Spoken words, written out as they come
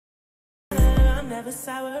never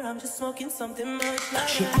sour, I'm just smoking something much lighter.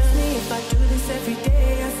 She asked me if I do this every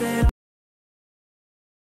day, I said.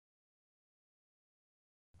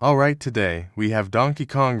 Alright, today we have Donkey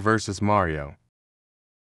Kong vs. Mario.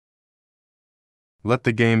 Let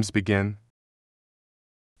the games begin.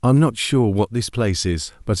 I'm not sure what this place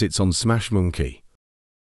is, but it's on Smash Monkey.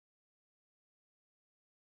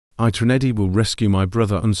 Trinity will rescue my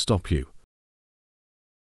brother and stop you.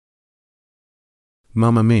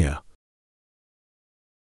 Mamma mia.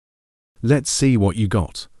 Let's see what you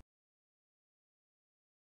got.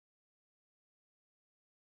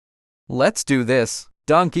 Let's do this,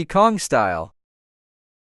 Donkey Kong style.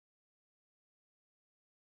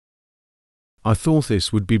 I thought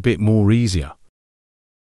this would be a bit more easier.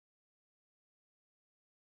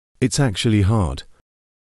 It's actually hard.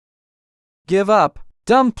 Give up,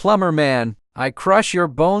 dumb plumber man. I crush your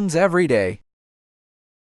bones every day.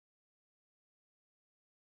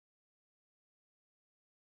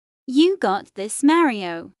 You got this,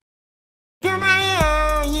 Mario. Go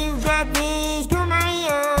Mario, you got this. Go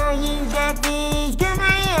Mario, you got this. Go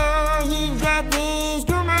Mario, you got this.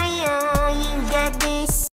 Go Mario, you got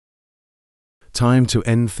this. Time to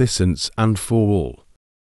end this once and for all.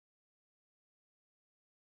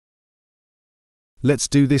 Let's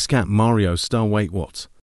do this cat Mario style. Wait, what?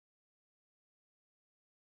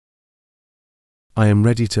 I am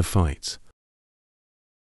ready to fight.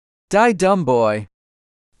 Die, dumb boy.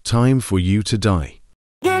 Time for you to die.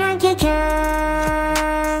 Get on Donkey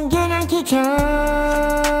Kong, get on Donkey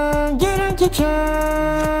Kong, get on Donkey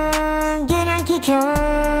Kong, get on Donkey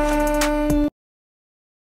Kong.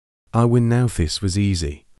 I win now. This was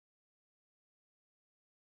easy.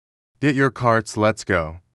 Get your carts, let's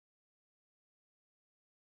go.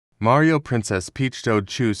 Mario, Princess Peach, Toad,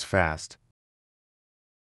 choose fast.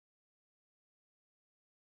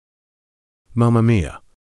 Mamma mia.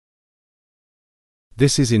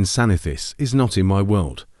 This is insanity. This is not in my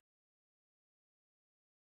world.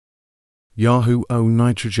 Yahoo! Oh,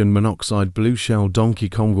 nitrogen monoxide, blue shell, Donkey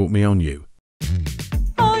Kong got me on you.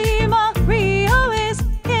 Oh, Mario is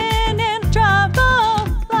in trouble.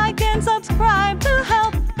 Like and subscribe to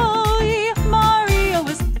help. Oh, Mario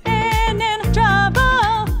is in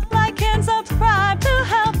trouble. Like and subscribe to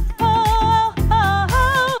help.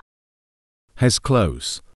 Oh. Has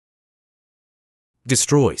close.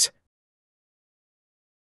 Destroys.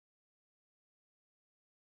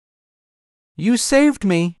 You saved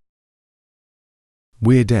me.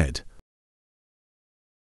 We're dead.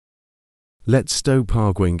 Let's stow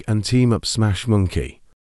Parkwing and team up Smash Monkey.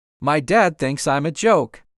 My dad thinks I'm a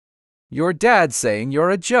joke. Your dad's saying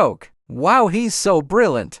you're a joke. Wow, he's so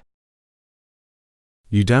brilliant.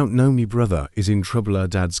 You don't know me brother is in trouble, her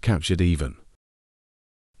dad's captured even.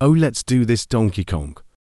 Oh, let's do this Donkey Kong.